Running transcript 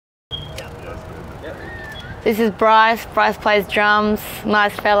This is Bryce. Bryce plays drums,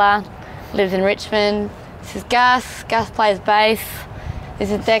 nice fella, lives in Richmond. This is Gus. Gus plays bass.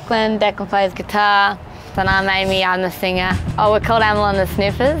 This is Declan. Declan plays guitar. And I'm Amy, I'm the singer. Oh, we're called Amyl and the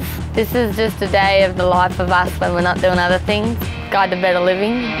Sniffers. This is just a day of the life of us when we're not doing other things. Guide to better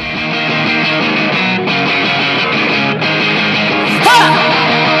living.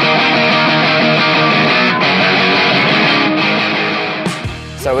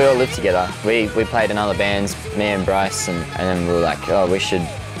 So we all lived together. We played in other bands, me and Bryce, and then we were like, oh, we should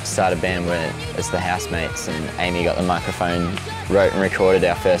start a band where it's the housemates, and Amy got the microphone, wrote and recorded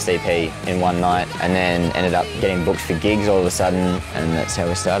our first EP in one night, and then ended up getting booked for gigs all of a sudden, and that's how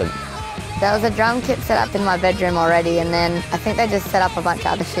we started. There was a drum kit set up in my bedroom already, and then I think they just set up a bunch of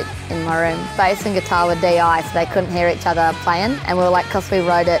other shit in my room. Bass and guitar were DI, so they couldn't hear each other playing, and we were like, because we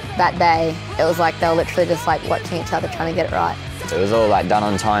wrote it that day, it was like they were literally just like watching each other trying to get it right. It was all like done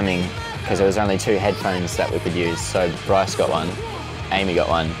on timing, because there was only 2 headphones that we could use. So Bryce got one, Amy got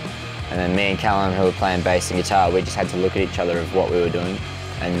one, and then me and Callum, who were playing bass and guitar, we just had to look at each other of what we were doing.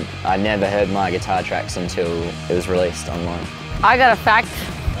 And I never heard my guitar tracks until it was released online. I got a fact.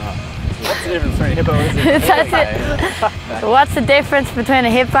 What's the difference between a hippo and a zippo? That's it. What's the difference between a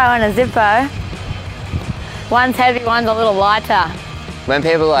hippo and a zippo? One's heavy, one's a little lighter. When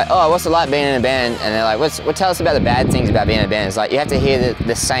people are like, oh, what's it like being in a band? And they're like, tell us about the bad things about being in a band. It's like, you have to hear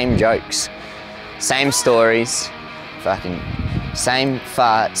the same jokes, same stories, fucking same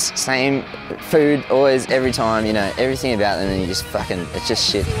farts, same food, always, every time, you know, everything about them, and you just fucking, it's just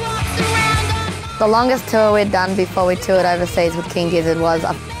shit. The longest tour we'd done before we toured overseas with King Gizzard was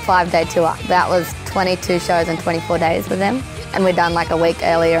a 5-day tour. That was 22 shows in 24 days with them. And we'd done like a week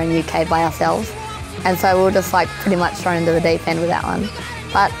earlier in UK by ourselves. And so we were just like pretty much thrown into the deep end with that one.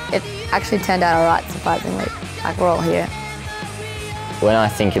 But it actually turned out all right, surprisingly. Like, we're all here. When I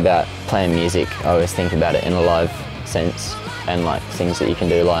think about playing music, I always think about it in a live sense and like things that you can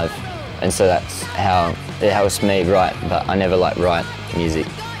do live. And so that's how it helps me write, but I never like write music.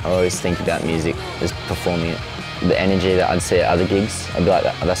 I always think about music as performing it. The energy that I'd see at other gigs, I'd be like,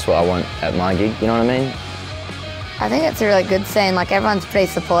 that's what I want at my gig, you know what I mean? I think it's a really good scene. Like, everyone's pretty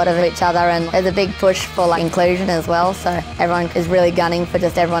supportive of each other, and there's a big push for like inclusion as well. So everyone is really gunning for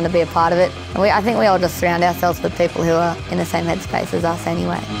just everyone to be a part of it. And I think we all just surround ourselves with people who are in the same headspace as us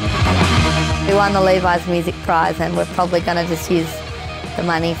anyway. We won the Levi'S music prize, and we're probably going to just use the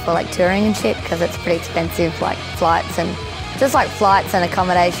money for like touring and shit, because it's pretty expensive, like flights and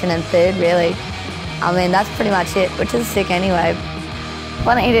accommodation and food, really. I mean, that's pretty much it, which is sick anyway.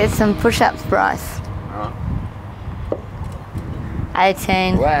 Why don't you do some push-ups, Bryce?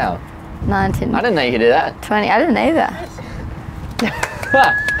 18. Wow. 19. I didn't know you could do that. 20. I didn't either.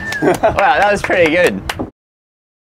 Wow, that was pretty good.